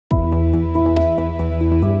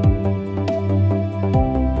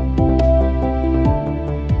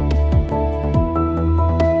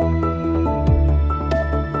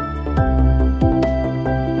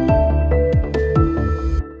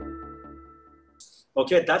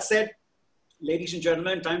Okay, that said, ladies and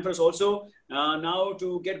gentlemen, time for us also now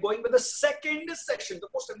to get going with the second session. The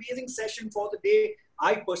most amazing session for the day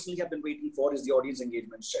I personally have been waiting for is the audience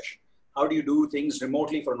engagement session. How do you do things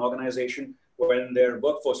remotely for an organization when their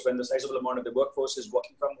workforce, when the sizable amount of the workforce is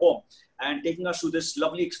working from home? And taking us through this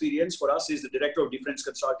lovely experience for us is the Director of Difference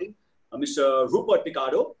Consulting, Mr. Rupert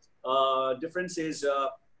Picardo. Difference is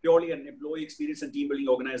purely an employee experience and team building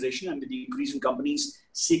organization, and with the increase in companies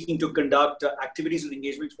seeking to conduct activities and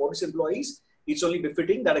engagements for its employees, it's only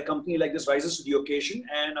befitting that a company like this rises to the occasion,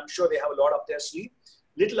 and I'm sure they have a lot up their sleeve.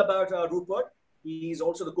 Little about Rupert. He's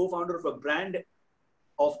also the co-founder of a brand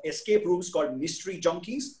of escape rooms called Mystery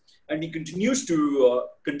Junkies, and he continues to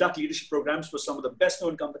conduct leadership programs for some of the best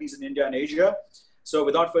known companies in India and Asia. So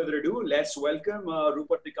without further ado, let's welcome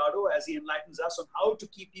Rupert Picardo as he enlightens us on how to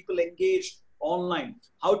keep people engaged online,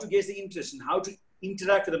 how to gauge the interest, and how to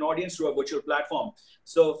interact with an audience through a virtual platform.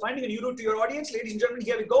 So finding a new route to your audience, ladies and gentlemen,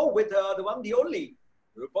 here we go with the one, the only,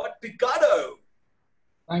 Rupert Picardo.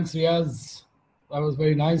 Thanks, Riaz. That was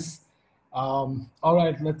very nice. All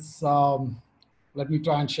right, let me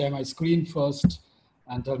try and share my screen first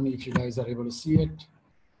and tell me if you guys are able to see it.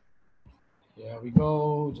 Here we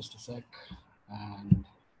go, just a sec. And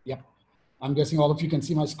yep, I'm guessing all of you can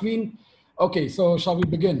see my screen. Okay, so shall we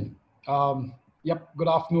begin? Yep, good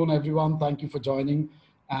afternoon, everyone. Thank you for joining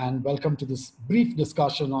and welcome to this brief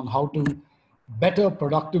discussion on how to better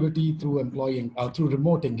productivity through through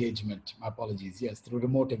remote engagement. My apologies, yes, through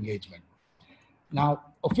remote engagement. Now,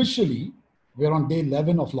 officially, we're on day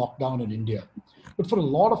 11 of lockdown in India. But for a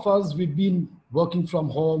lot of us, we've been working from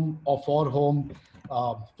home or for home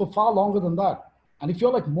for far longer than that. And if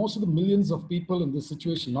you're like most of the millions of people in this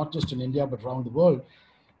situation, not just in India, but around the world,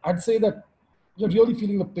 I'd say that you're really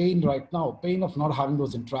feeling the pain right now, pain of not having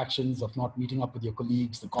those interactions, of not meeting up with your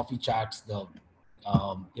colleagues, the coffee chats, the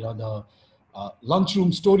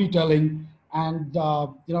lunchroom storytelling, and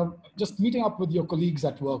just meeting up with your colleagues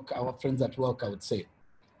at work, our friends at work, I would say.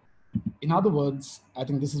 In other words, I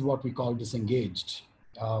think this is what we call disengaged.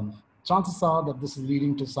 Chances are that this is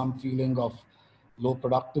leading to some feeling of low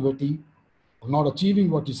productivity, of not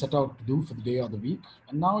achieving what you set out to do for the day or the week.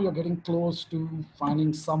 And now you're getting close to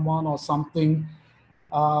finding someone or something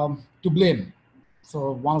to blame.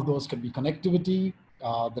 So one of those could be connectivity,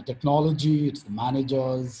 the technology, it's the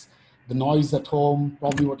managers, the noise at home,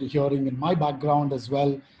 probably what you're hearing in my background as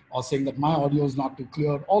well, or saying that my audio is not too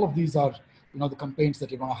clear. All of these are the complaints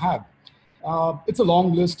that you're going to have. It's a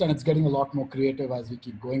long list and it's getting a lot more creative as we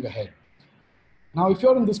keep going ahead. Now, if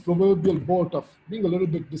you're in this proverbial boat of being a little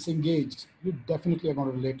bit disengaged, you definitely are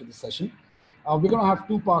going to relate to the session. We're going to have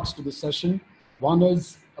two parts to the session. One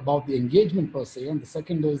is about the engagement per se, and the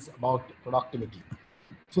second is about productivity.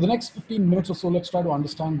 For the next 15 minutes or so, let's try to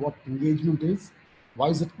understand what engagement is, why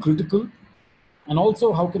is it critical, and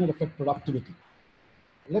also how can it affect productivity.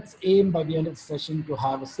 Let's aim by the end of the session to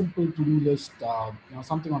have a simple to-do list,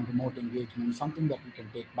 something on remote engagement, something that we can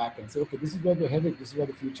take back and say, okay, this is where we're headed, this is where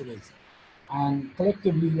the future is. And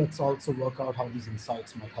collectively, let's also work out how these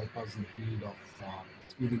insights might help us in the field of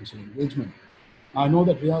experiential engagement. Now, I know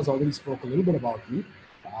that Riaz already spoke a little bit about me.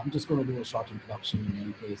 I'm just going to do a short introduction in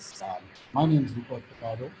any case. My name is Rupert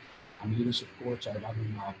Picardo. I'm a leadership coach. I run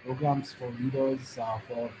programs for leaders,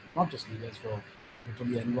 for not just leaders, for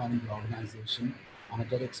literally anyone in the organization. I'm a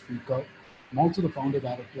TEDx speaker. I'm also the founder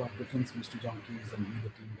director of Difference, Mystery Junkies, and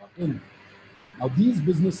LeaderTeam.in. Now, these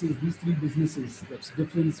three businesses, that's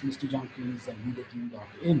Difference, Mystery Junkies, and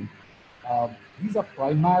LeaderTeam.in, these are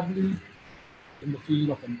primarily in the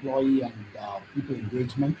field of employee and people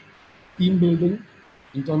engagement, team building,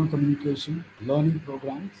 internal communication, learning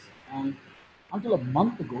programs, and until a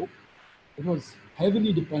month ago, it was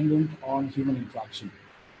heavily dependent on human interaction,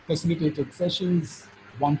 facilitated sessions,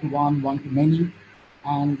 one-to-one, one-to-many,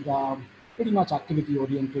 and pretty much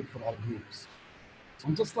activity-oriented for all groups.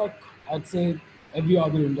 And just like I'd say every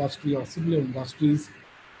other industry or similar industries,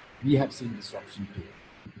 we have seen disruption too.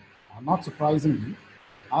 Not surprisingly,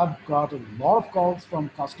 I've got a lot of calls from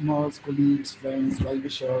customers, colleagues, friends,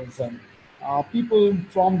 well-wishers, and people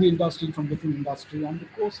from the industry, from different industry. And in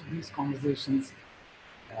the course of these conversations,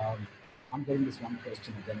 I'm getting this one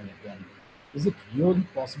question again and again. Is it really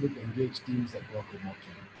possible to engage teams that work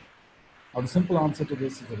remotely? Now, the simple answer to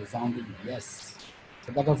this is a resounding yes.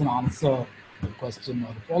 So that doesn't answer the question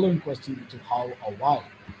or the following question, which is how or why.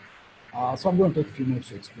 So I'm going to take a few minutes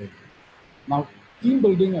to explain. Now, team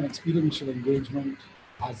building and experiential engagement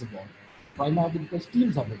has evolved, primarily because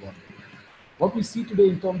teams have evolved. What we see today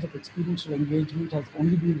in terms of experiential engagement has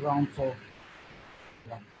only been around for,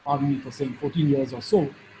 pardon me for saying 14 years or so,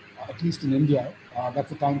 at least in India. That's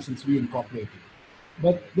the time since we incorporated.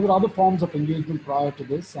 But there were other forms of engagement prior to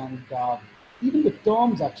this, and even the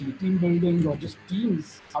terms actually, team building or just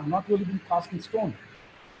teams, have not really been cast in stone.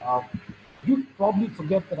 Uh, you probably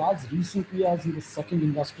forget that as recently as in the second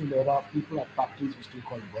industrial era, people at factories were still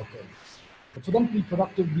called workers. But for them to be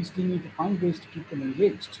productive, we still need to find ways to keep them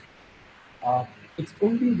engaged. It's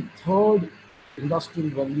only in the third industrial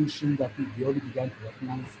revolution that we really began to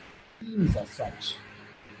recognize teams as such.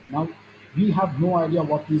 Now, we have no idea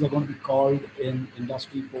what these are going to be called in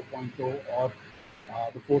Industry 4.0 or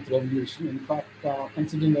the fourth revolution. In fact,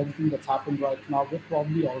 considering everything that's happened right now, we're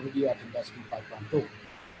probably already at Industry 5.0.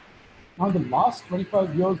 Now, in the last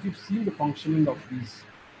 25 years, we've seen the functioning of these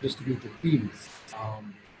distributed teams.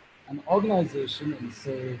 An organization in,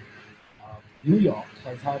 say, New York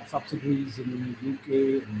has had subsidiaries in the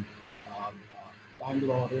UK, in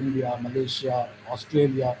Bangalore, India, Malaysia,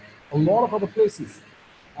 Australia, a lot of other places.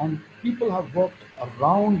 And people have worked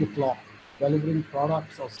around the clock delivering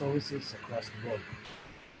products or services across the world.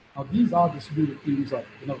 Now, these are distributed teams, or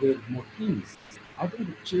in a way, more teams. I think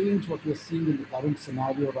the change, what we're seeing in the current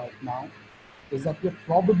scenario right now, is that we're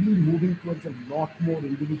probably moving towards a lot more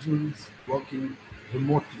individuals working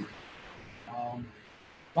remotely.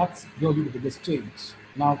 That's really the biggest change.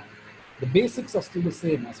 Now, the basics are still the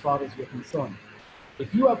same as far as we're concerned.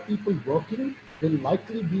 If you have people working, they'll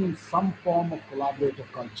likely be in some form of collaborative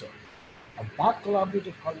culture. And that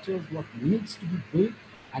collaborative culture is what needs to be built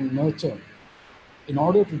and nurtured in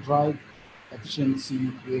order to drive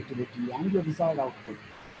efficiency, creativity, and your desired output.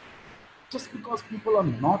 Just because people are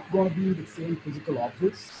not going to be in the same physical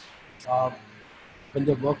office when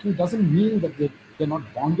they're working doesn't mean that they're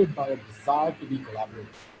not bonded by a desire to be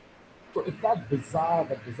collaborative. So if that desire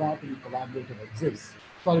to be collaborative exists,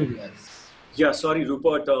 sorry, guys. Yeah, sorry,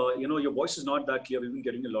 Rupert. Your voice is not that clear. We've been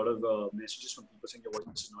getting a lot of messages from people saying your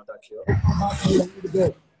voice is not that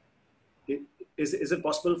clear. Is it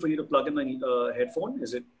possible for you to plug in a headphone?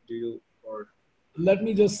 Or? Let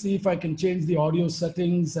me just see if I can change the audio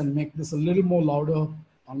settings and make this a little more louder.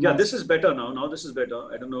 Yeah, this is better now. Now this is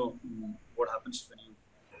better. I don't know what happens when you.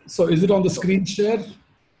 So is it on the screen share?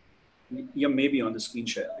 Yeah, maybe on the screen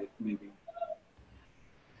share. Maybe.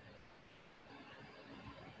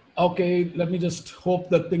 Okay, let me just hope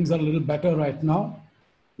that things are a little better right now.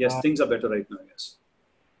 Yes, things are better right now, yes.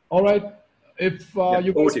 All right. If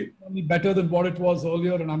you guys can tell me better than what it was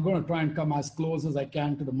earlier, and I'm going to try and come as close as I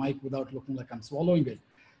can to the mic without looking like I'm swallowing it.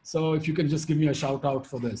 So if you can just give me a shout out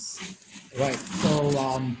for this. Right. So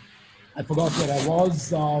I forgot where I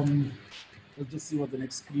was. Let's just see what the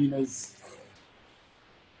next screen is.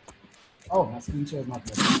 Oh, my screen share is not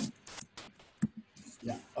there.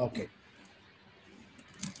 Yeah, okay.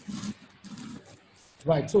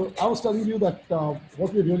 Right, so I was telling you that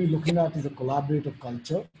what we're really looking at is a collaborative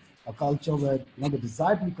culture, a culture where the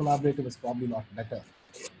desire to be collaborative is probably a lot better.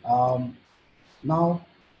 Now,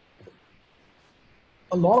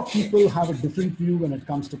 a lot of people have a different view when it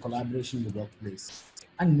comes to collaboration in the workplace.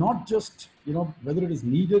 And not just whether it is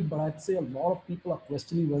needed, but I'd say a lot of people are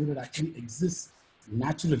questioning whether it actually exists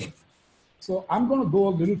naturally. So I'm going to go a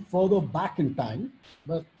little further back in time,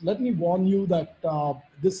 but let me warn you that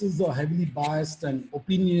this is a heavily biased and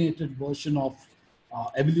opinionated version of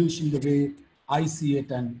evolution the way I see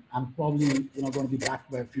it, and I'm probably going to be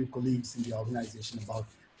backed by a few colleagues in the organization about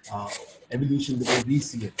evolution the way we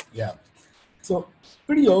see it. Yeah. So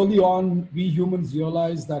pretty early on, we humans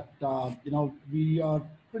realized that we are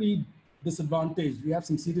pretty disadvantaged. We have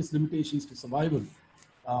some serious limitations to survival.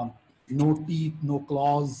 No teeth, no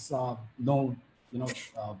claws, no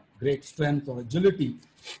great strength or agility,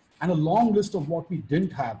 and a long list of what we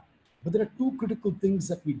didn't have. But there are two critical things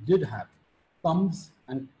that we did have: thumbs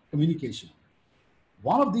and communication.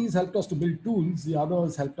 One of these helped us to build tools, the other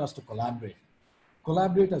has helped us to collaborate.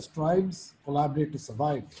 Collaborate as tribes, collaborate to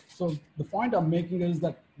survive. So the point I'm making is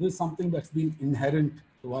that this is something that's been inherent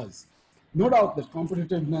to us. No doubt that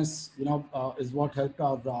competitiveness, is what helped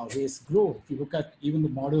our race grow. If you look at even the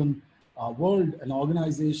modern world, an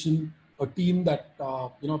organization, a team that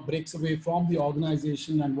breaks away from the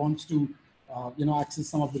organization and wants to access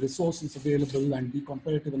some of the resources available and be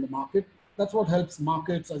competitive in the market, that's what helps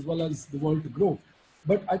markets as well as the world to grow.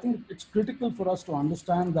 But I think it's critical for us to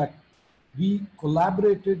understand that we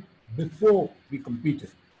collaborated before we competed.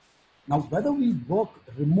 Now, whether we work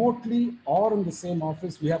remotely or in the same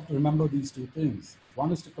office, we have to remember these two things.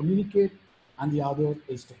 One is to communicate and the other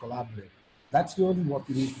is to collaborate. That's really what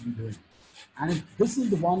we need to be doing. And this is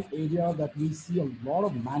the one area that we see a lot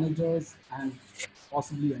of managers and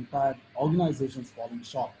possibly entire organizations falling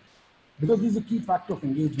short. Because this is a key factor of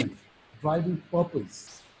engagement, driving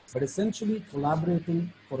purpose, but essentially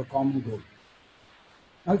collaborating for a common goal.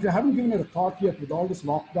 Now, if you haven't given it a thought yet with all this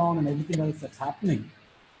lockdown and everything else that's happening,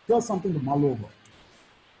 here's something to mull over.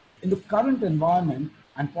 In the current environment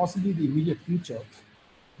and possibly the immediate future,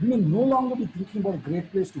 we may no longer be thinking about a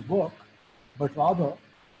great place to work, but rather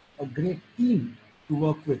a great team to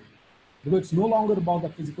work with. Because it's no longer about the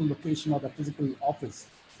physical location or the physical office,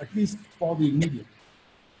 at least for the immediate.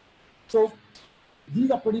 So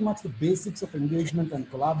these are pretty much the basics of engagement and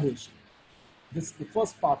collaboration. This is the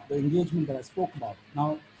first part, the engagement that I spoke about.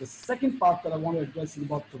 Now, the second part that I want to address is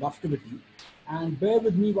about productivity. And bear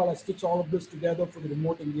with me while I stitch all of this together for the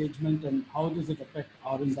remote engagement and how does it affect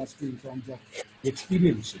our industry in terms of the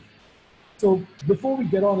experiential. So before we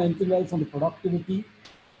get on anything else on the productivity,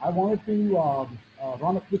 I wanted to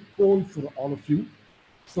run a quick poll for all of you.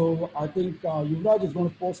 So I think Yuvraj is going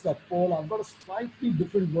to post that poll. I've got a slightly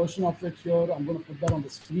different version of it here. I'm going to put that on the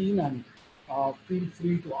screen and feel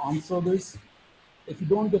free to answer this. If you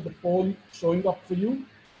don't get the poll showing up for you,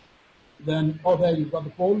 then, oh, there you've got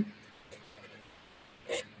the poll.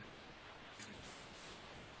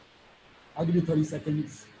 I'll give you 30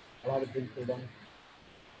 seconds. I'll have it being put on.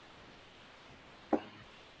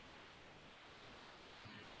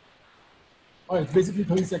 All right, it's basically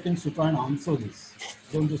 30 seconds to try and answer this.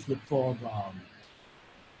 Don't just look for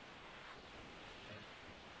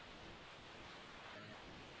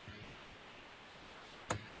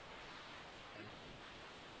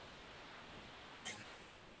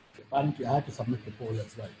apparently I had to submit the poll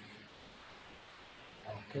as well.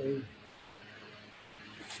 Okay.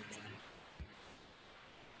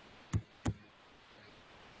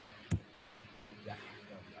 Yeah.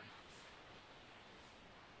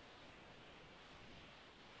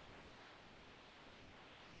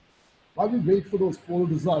 While we wait for those poll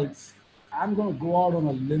results, I'm going to go out on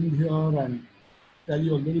a limb here and tell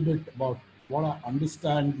you a little bit about what I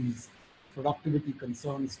understand these productivity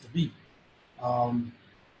concerns to be.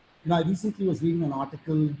 I recently was reading an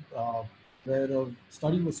article where a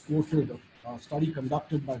study was quoted, a study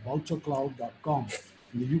conducted by vouchercloud.com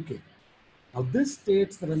in the UK. Now, this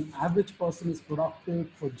states that an average person is productive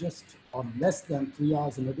for just or less than 3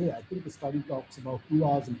 hours in a day. I think the study talks about 2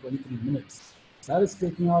 hours and 23 minutes. That is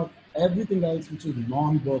taking out everything else which is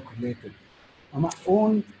non-work related. Now, my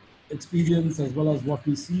own experience, as well as what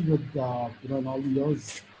we see with, in all the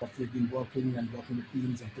years that we've been working with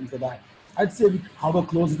teams and things like that, I'd say we hover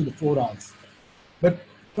closer to the 4 hours. But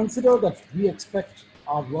consider that we expect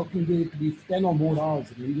our working day to be 10 or more hours.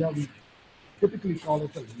 In India, we typically call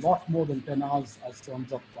it a lot more than 10 hours as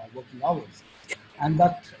terms of working hours. And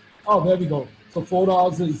that, oh, there we go. So 4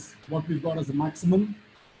 hours is what we've got as a maximum.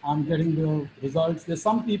 I'm getting the results. There's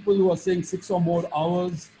some people who are saying 6 or more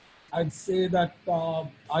hours. I'd say that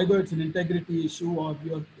either it's an integrity issue or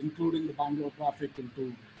you're including the Bangalore traffic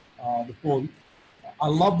into the poll. I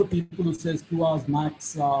love the people who says 2 hours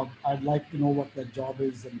max. I'd like to know what their job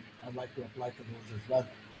is, and I'd like to apply for those as well.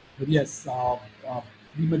 But yes, the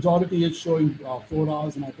majority is showing 4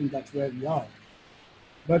 hours, and I think that's where we are.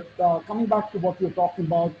 But coming back to what we were talking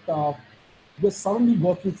about, we're suddenly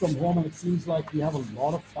working from home, and it seems like we have a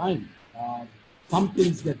lot of time. Some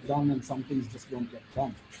things get done, and some things just don't get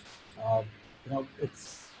done.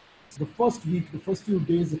 It's the first week, the first few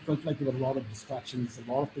days, it felt like there were a lot of distractions,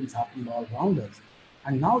 a lot of things happening all around us.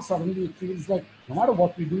 And now suddenly it feels like no matter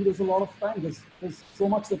what we do, there's a lot of time. There's so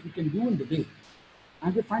much that we can do in the day.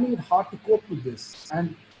 And we're finding it hard to cope with this.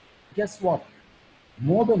 And guess what?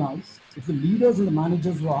 More than us, it's the leaders and the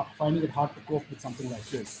managers who are finding it hard to cope with something like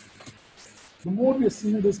this. The more we are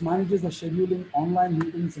seeing this, managers are scheduling online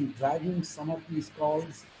meetings and dragging some of these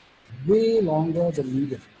calls way longer than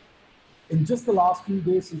needed. In just the last few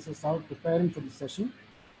days since I started preparing for the session,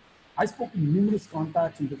 I spoke to numerous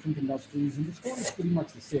contacts in different industries, and the story is pretty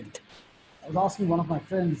much the same. I was asking one of my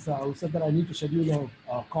friends who said that I need to schedule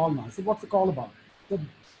a call now. I said, what's the call about? He said,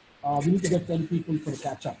 we need to get 10 people for a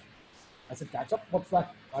catch-up. I said, catch-up? What's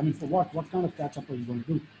that? I mean, for what? What kind of catch-up are you going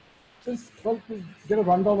to do? He says, well, to get a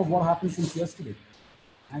rundown of what happened since yesterday.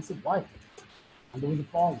 And I said, why? And there was a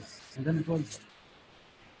pause. And then it was,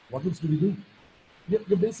 what else do we do?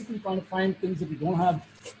 You're basically trying to find things that we don't have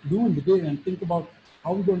to do in the day and think about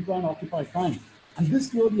how we're going to try and occupy time. And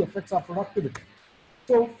this really affects our productivity.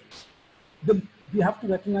 So we have to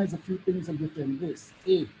recognize a few things and we have to embrace.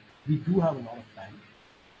 A, we do have a lot of time.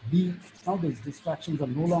 B, some of these distractions are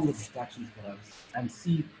no longer distractions for us. And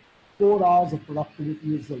C, 4 hours of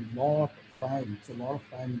productivity is a lot of time. It's a lot of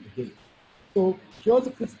time in the day. So here's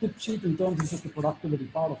a quick tip sheet in terms of just the productivity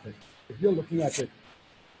part of it. If you're looking at it,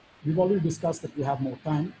 we've already discussed that we have more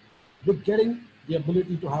time. We're getting the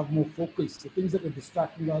ability to have more focus. The things that are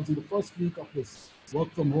distracting us in the first week of this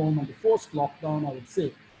work from home and the first lockdown, I would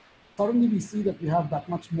say, suddenly we see that we have that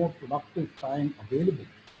much more productive time available.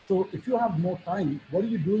 So if you have more time, what are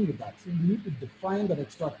you doing with that? So you need to define that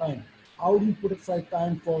extra time. How do you put aside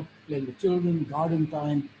time for playing with children, garden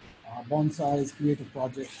time, bonsais, creative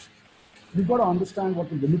projects? We've got to understand what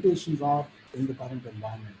the limitations are in the current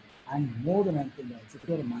environment. And more than anything else, if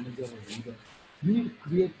you're a manager or a leader, you need to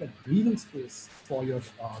create that breathing space for your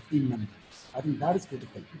team members. I think that is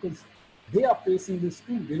critical because they are facing this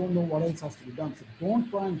too. They don't know what else has to be done. So don't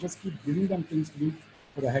try and just keep giving them things to do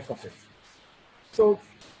for the heck of it. So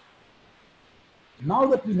now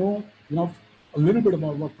that we know, a little bit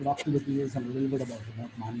about what productivity is and a little bit about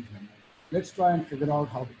remote management, let's try and figure out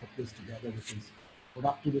how to put this together, which is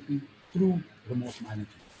productivity through remote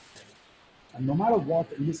management. And no matter what,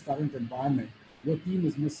 in this current environment, your team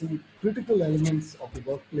is missing critical elements of the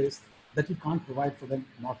workplace that you can't provide for them,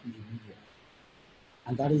 not in the immediate.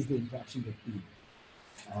 And that is the interaction with team.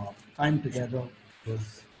 Time together,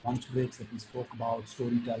 those lunch breaks that we spoke about,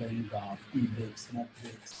 storytelling, tea breaks, smoke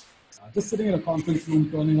breaks. Just sitting in a conference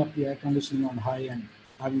room, turning up the air conditioning on high and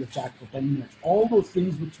having a chat for 10 minutes. All those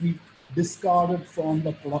things which we discarded from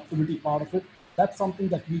the productivity part of it, that's something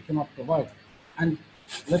that we cannot provide. And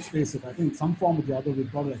let's face it, I think in some form or the other,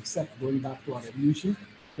 we've got to accept, going back to our evolution,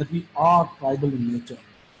 that we are tribal in nature.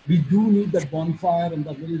 We do need that bonfire and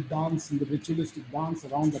that little dance and the ritualistic dance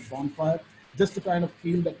around that bonfire just to kind of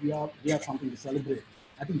feel that we have something to celebrate.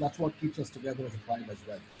 I think that's what keeps us together as a tribe as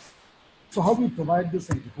well. So how do we provide this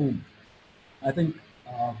and to whom? I think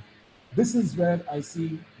this is where I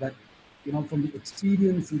see that, from the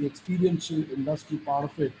experience and the experiential industry part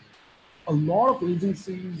of it, a lot of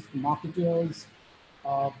agencies, marketers,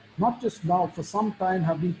 not just now, for some time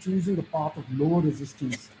have been choosing the path of lower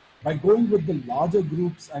resistance by going with the larger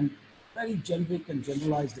groups and very generic and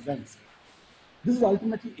generalized events. This is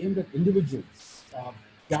ultimately aimed at individuals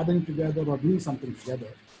gathering together or doing something together.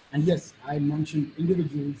 And yes, I mentioned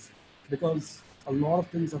individuals because a lot of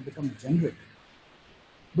things have become generic.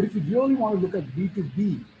 But if you really want to look at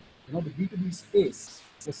B2B, the B2B space,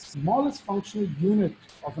 the smallest functional unit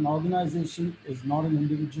of an organization is not an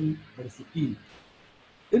individual, but it's a team.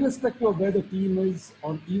 Irrespective of where the team is,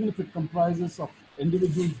 or even if it comprises of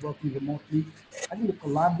individuals working remotely, I think the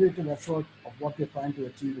collaborative effort of what they're trying to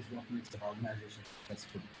achieve is what makes the organization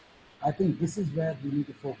successful. I think this is where we need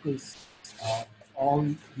to focus all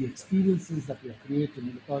the experiences that we are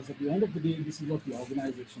creating, because at the end of the day, this is what the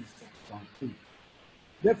organization is focused on too.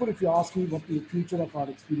 Therefore, if you ask me what the future of our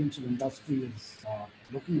experiential industry is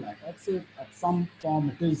looking like, I'd say at some form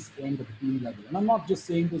it is aimed at the team level. And I'm not just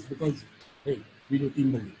saying this because, hey, we do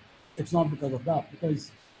team building. It's not because of that,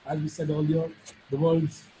 because as we said earlier, the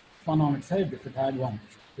world's spun on its head if it had one.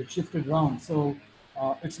 It shifted around. So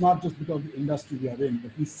it's not just because of the industry we are in,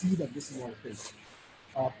 but we see that this is what it is.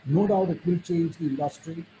 No doubt it will change the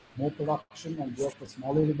industry, more production and work for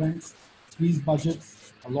smaller events, squeeze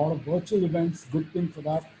budgets, a lot of virtual events, good thing for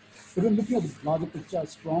that. But in looking at the larger picture, I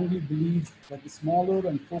strongly believe that the smaller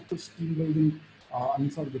and focused team building,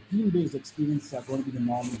 the team-based experiences are going to be the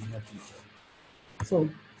norm in the near future. So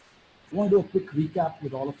I want to do a quick recap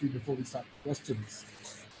with all of you before we start questions.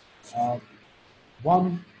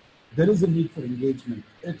 One, there is a need for engagement.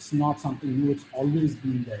 It's not something new, it's always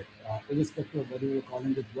been there, irrespective of whether we're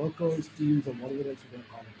calling it workers, teams, or whatever else we're going to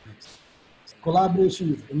call it next.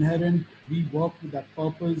 Collaboration is inherent. We work with that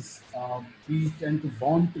purpose. We tend to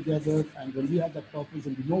bond together, and when we have that purpose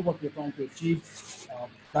and we know what we're trying to achieve,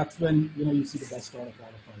 that's when you see the best out of all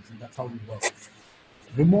of us, and that's how we work.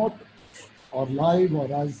 Remote or live, or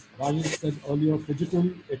as Rajesh said earlier, digital,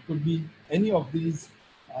 it could be any of these.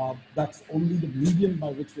 That's only the medium by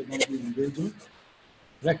which we're going to be engaging.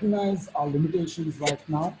 Recognize our limitations right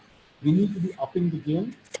now. We need to be upping the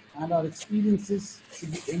game, and our experiences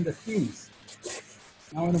should be aimed at teams.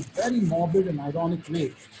 Now, in a very morbid and ironic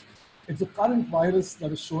way, it's the current virus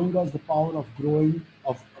that is showing us the power of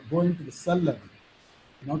going to the cell level,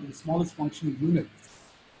 to the smallest functional unit.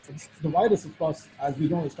 The virus, of course, as we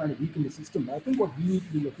know, is trying to weaken the system. But I think what we need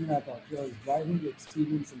to be looking at out here is driving the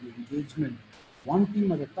experience and the engagement one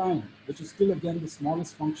team at a time, which is still, again, the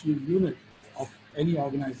smallest functional unit of any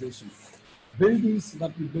organization. Build these so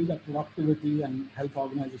that we build that productivity and help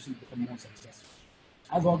organizations become more successful.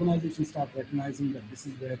 As organizations start recognizing that this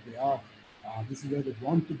is where they are, this is where they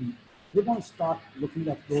want to be, they're going to start looking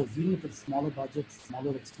at those, even if it's smaller budgets,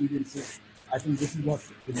 smaller experiences. I think this is what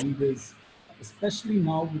the need is, especially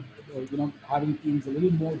now with having teams a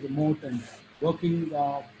little more remote and working.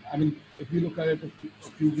 If you look at it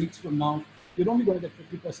a few weeks from now, you're only going to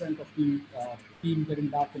get 50% of the team getting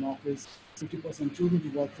back in office, 50% choosing to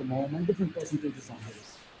work from home, and different percentages on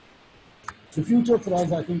this. The future for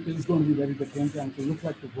us, I think, is going to be very different, and to look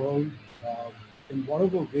like the world in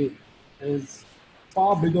whatever way is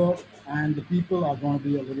far bigger, and the people are going to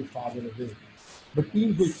be a little farther away. But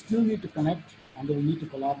teams will still need to connect, and they will need to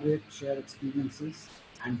collaborate, share experiences,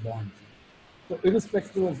 and bond. So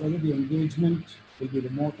irrespective of whether the engagement will be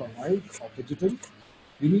remote or live or digital,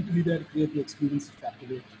 we need to be there to create the experience to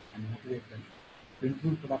captivate and motivate them, to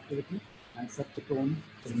improve productivity and set the tone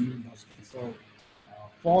for the new industry. So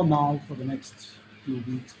for now, for the next few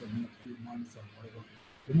weeks, for the next few months or whatever,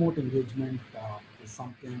 remote engagement is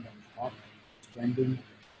something that's hot, trending.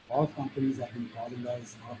 A lot of companies have been calling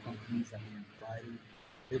us, a lot of companies have been inquiring.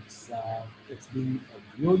 It's been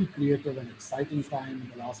a really creative and exciting time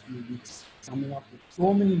in the last few weeks, coming up with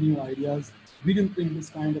so many new ideas. We didn't think this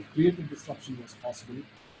kind of creative disruption was possible,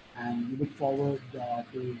 and we look forward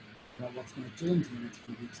to what's going to change in the next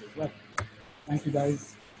few weeks as well. Thank you,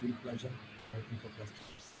 guys. It's been a pleasure. Open for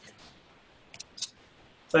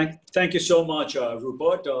questions. Thank you so much,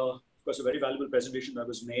 Rupert. Of course, a very valuable presentation that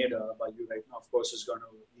was made by you right now, of course, is going to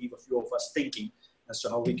leave a few of us thinking as to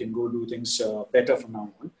how we can go do things better from now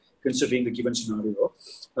on, considering the given scenario.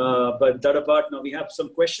 But that apart, now we have some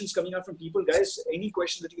questions coming out from people. Guys, any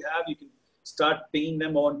questions that you have, you can start pinging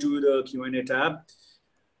them onto the Q&A tab.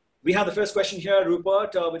 We have the first question here,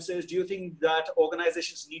 Rupert, which says, do you think that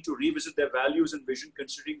organizations need to revisit their values and vision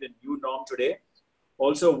considering the new norm today?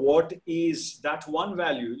 Also, what is that one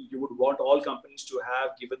value you would want all companies to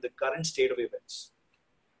have given the current state of events?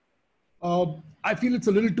 I feel it's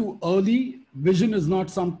a little too early. Vision is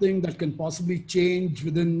not something that can possibly change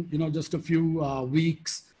within just a few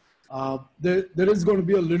weeks. There is going to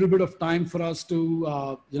be a little bit of time for us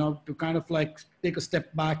to to kind of like take a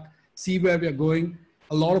step back, see where we are going.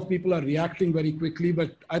 A lot of people are reacting very quickly,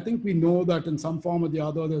 but I think we know that in some form or the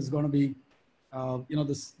other, there's going to be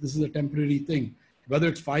this is a temporary thing. Whether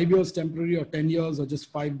it's 5 years temporary or 10 years or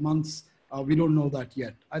just 5 months, we don't know that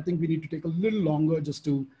yet. I think we need to take a little longer just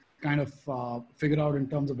to kind of figure out in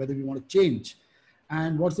terms of whether we want to change.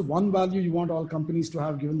 And what's the one value you want all companies to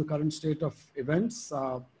have given the current state of events?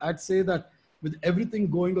 I'd say that with everything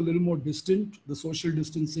going a little more distant, the social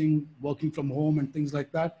distancing, working from home and things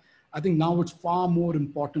like that, I think now it's far more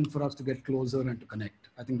important for us to get closer and to connect.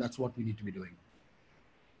 I think that's what we need to be doing.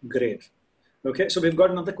 Great. Okay, so we've got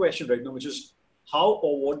another question right now, which is how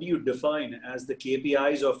or what do you define as the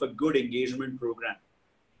KPIs of a good engagement program?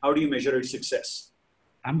 How do you measure its success?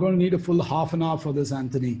 I'm going to need a full half an hour for this,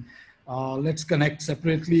 Anthony. Let's connect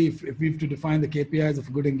separately if we have to define the KPIs of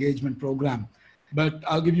a good engagement program. But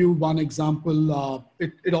I'll give you one example.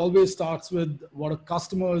 It always starts with what a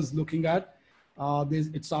customer is looking at.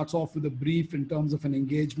 It starts off with a brief in terms of an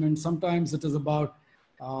engagement. Sometimes it is about,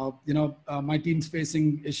 my team's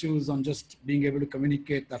facing issues on just being able to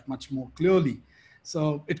communicate that much more clearly.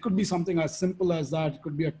 So it could be something as simple as that. It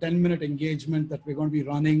could be a 10-minute engagement that we're going to be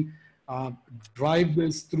running. Drive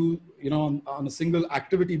this through, on a single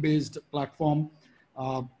activity-based platform.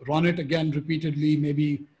 Run it again repeatedly,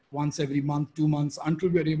 maybe once every month, 2 months, until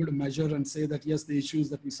we're able to measure and say that, yes, the issues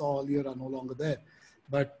that we saw earlier are no longer there.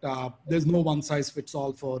 But there's no one size fits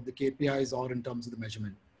all for the KPIs or in terms of the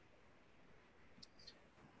measurement.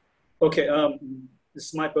 Okay, this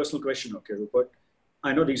is my personal question, okay, Rupert.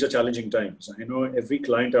 I know these are challenging times. I know every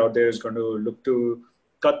client out there is going to look to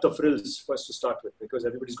cut the frills first to start with, because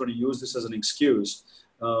everybody's going to use this as an excuse.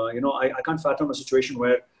 I can't fathom a situation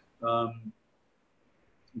where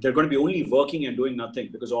they're going to be only working and doing nothing,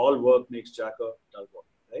 because all work makes Jack a dull work,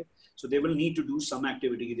 right? So they will need to do some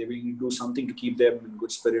activity. They will need to do something to keep them in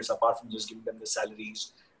good spirits, apart from just giving them the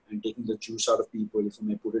salaries and taking the juice out of people, if I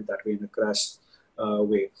may put it that way, in a crass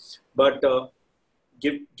way. But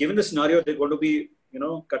given the scenario, they're going to be,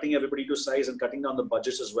 cutting everybody to size and cutting down the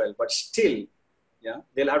budgets as well. But still,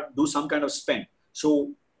 they'll have to do some kind of spend.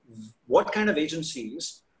 So what kind of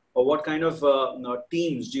agencies or what kind of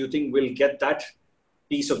teams do you think will get that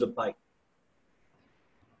piece of the pie?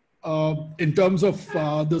 In terms of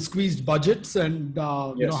the squeezed budgets and,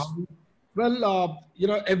 yes.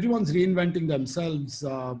 Everyone's reinventing themselves.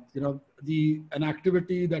 An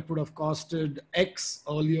activity that would have costed X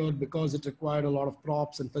earlier because it required a lot of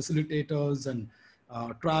props and facilitators and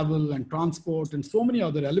travel and transport and so many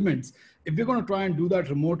other elements. If we're going to try and do that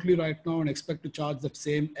remotely right now and expect to charge that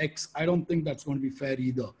same X, I don't think that's going to be fair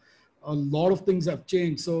either. A lot of things have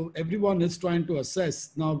changed. So everyone is trying to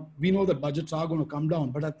assess. Now, we know that budgets are going to come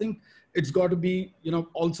down, but I think it's got to be,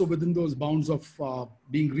 also within those bounds of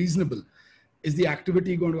being reasonable. Is the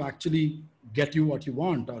activity going to actually get you what you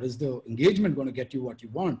want, or is the engagement going to get you what you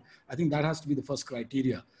want? I think that has to be the first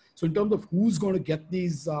criteria. So in terms of who's going to get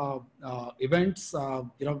these events,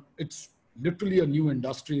 literally a new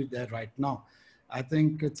industry there right now. I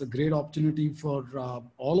think it's a great opportunity for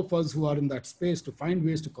all of us who are in that space to find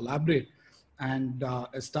ways to collaborate and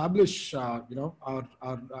establish, or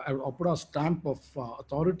put our stamp of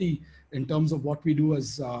authority in terms of what we do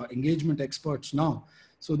as engagement experts now.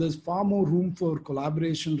 So there's far more room for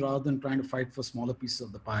collaboration rather than trying to fight for smaller pieces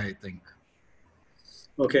of the pie, I think.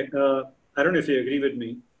 Okay. I don't know if you agree with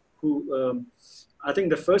me. I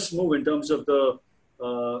think the first move in terms of the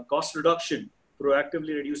cost reduction,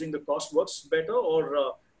 proactively reducing the cost works better,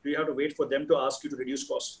 or do you have to wait for them to ask you to reduce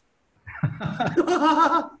cost?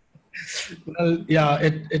 Well, yeah,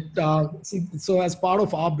 so as part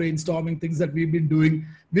of our brainstorming things that we've been doing,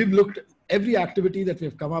 we've looked at every activity that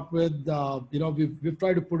we've come up with, we've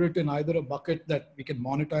tried to put it in either a bucket that we can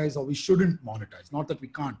monetize or we shouldn't monetize. Not that we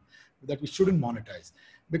can't, but that we shouldn't monetize,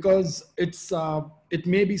 because it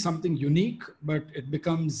may be something unique, but it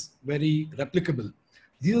becomes very replicable.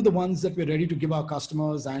 These are the ones that we're ready to give our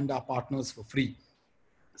customers and our partners for free,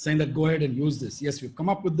 saying that go ahead and use this. Yes, we've come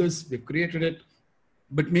up with this, we've created it,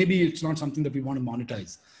 but maybe it's not something that we want to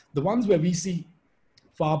monetize. The ones where we see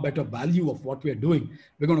far better value of what we're doing,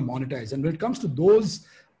 we're going to monetize. And when it comes to those,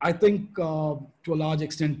 I think to a large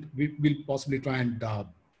extent, we'll possibly try and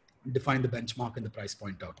define the benchmark and the price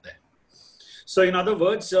point out there. So in other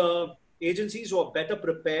words, agencies who are better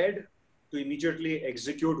prepared to immediately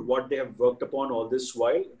execute what they have worked upon all this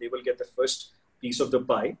while, they will get the first piece of the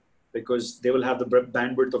pie, because they will have the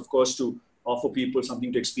bandwidth, of course, to offer people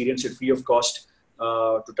something to experience it free of cost,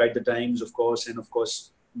 to tide the times, of course, and of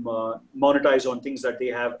course, monetize on things that they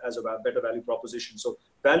have as a better value proposition. So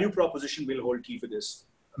value proposition will hold key for this.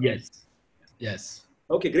 Yes. Yes.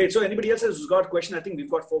 Okay, great. So anybody else who's got a question? I think we've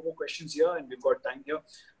got 4 more questions here and we've got time here.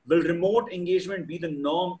 Will remote engagement be the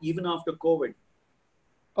norm even after COVID?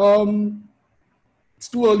 It's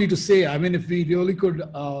too early to say. I mean, if we really could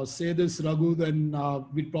say this, Raghu, then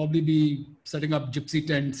we'd probably be setting up gypsy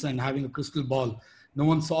tents and having a crystal ball. No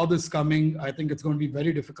one saw this coming. I think it's going to be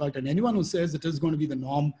very difficult. And anyone who says it is going to be the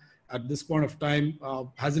norm at this point of time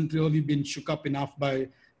hasn't really been shook up enough by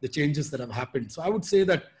the changes that have happened. So I would say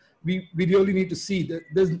that we really need to see.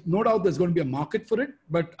 There's no doubt there's going to be a market for it,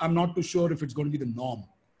 but I'm not too sure if it's going to be the norm.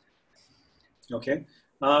 Okay.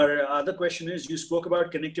 Our other question is, you spoke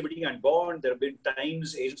about connectivity and bond. There have been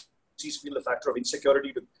times agencies feel the factor of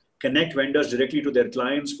insecurity to connect vendors directly to their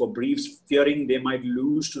clients for briefs, fearing they might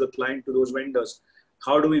lose to the client to those vendors.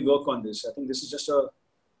 How do we work on this? I think this is just a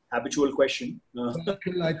habitual question.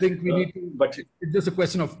 I think we need to, but it's just a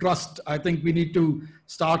question of trust. I think we need to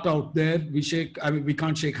start out there. We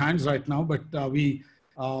can't shake hands right now, but we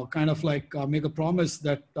kind of like make a promise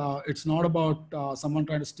that it's not about someone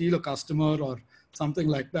trying to steal a customer or something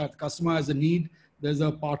like that. The customer has a need. There's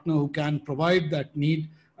a partner who can provide that need.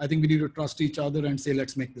 I think we need to trust each other and say,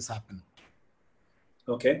 let's make this happen.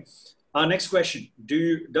 Okay. Our next question.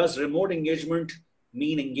 Does remote engagement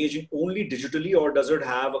mean engaging only digitally, or does it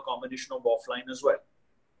have a combination of offline as well?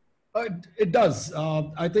 It does.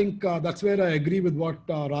 I think that's where I agree with what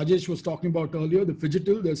Rajesh was talking about earlier, the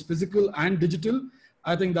phygital. There's physical and digital.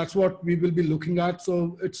 I think that's what we will be looking at.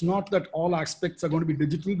 So it's not that all aspects are going to be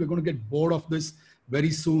digital. We're going to get bored of this very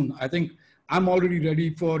soon. I think I'm already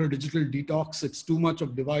ready for a digital detox. It's too much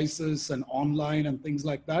of devices and online and things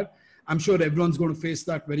like that. I'm sure everyone's going to face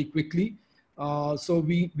that very quickly. So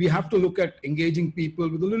we have to look at engaging people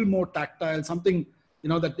with a little more tactile, something,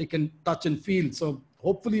 that they can touch and feel. So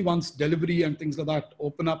hopefully once delivery and things like that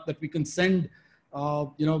open up, that we can send,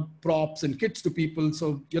 props and kits to people.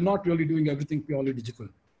 So you're not really doing everything purely digital.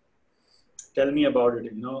 Tell me about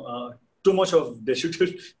it. Too much of digital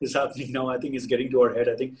is happening now. I think it's getting to our head.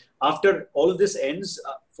 I think after all of this ends,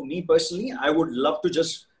 for me personally, I would love to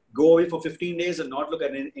just go away for 15 days and not look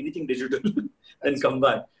at anything digital and come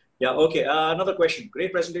back. Yeah, okay. Another question.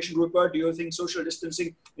 Great presentation, Rupert. Do you think social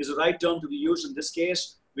distancing is the right term to be used in this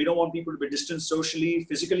case? We don't want people to be distanced socially,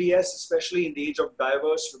 physically, yes, especially in the age of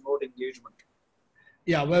diverse remote engagement.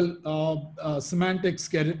 Yeah, well, semantics,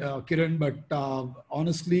 Kiran, but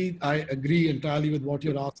honestly, I agree entirely with what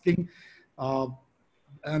you're asking.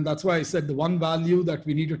 And that's why I said the one value that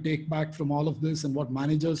we need to take back from all of this and what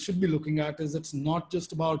managers should be looking at is it's not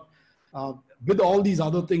just about with all these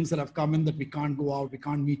other things that have come in, that we can't go out, we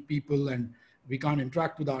can't meet people, and we can't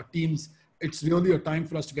interact with our teams. It's really a time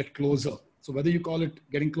for us to get closer. So whether you call it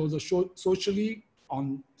getting closer socially,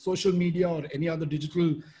 on social media or any other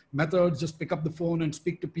digital methods, just pick up the phone and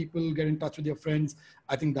speak to people, get in touch with your friends.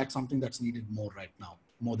 I think that's something that's needed more right now,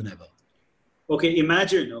 more than ever. Okay,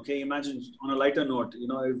 imagine on a lighter note,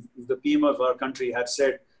 if the PM of our country had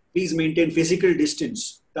said, please maintain physical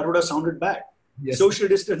distance, that would have sounded bad. Yes. Social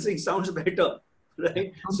distancing sounds better.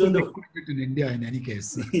 right? I don't think they could do it in India in any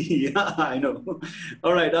case. Yeah, I know.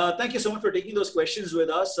 All right. Thank you so much for taking those questions with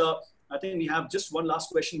us. I think we have just one last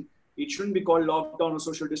question. It shouldn't be called lockdown or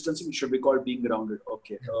social distancing. It should be called being grounded.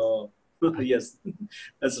 Okay. Yes,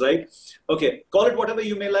 that's right. Okay. Call it whatever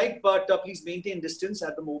you may like, but please maintain distance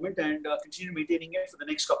at the moment and continue maintaining it for the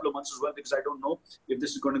next couple of months as well, because I don't know if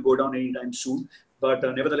this is going to go down anytime soon. But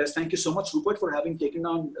nevertheless, thank you so much, Rupert, for having taken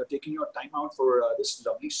your time out for this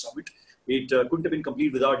lovely summit. It couldn't have been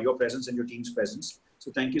complete without your presence and your team's presence.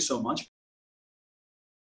 So thank you so much.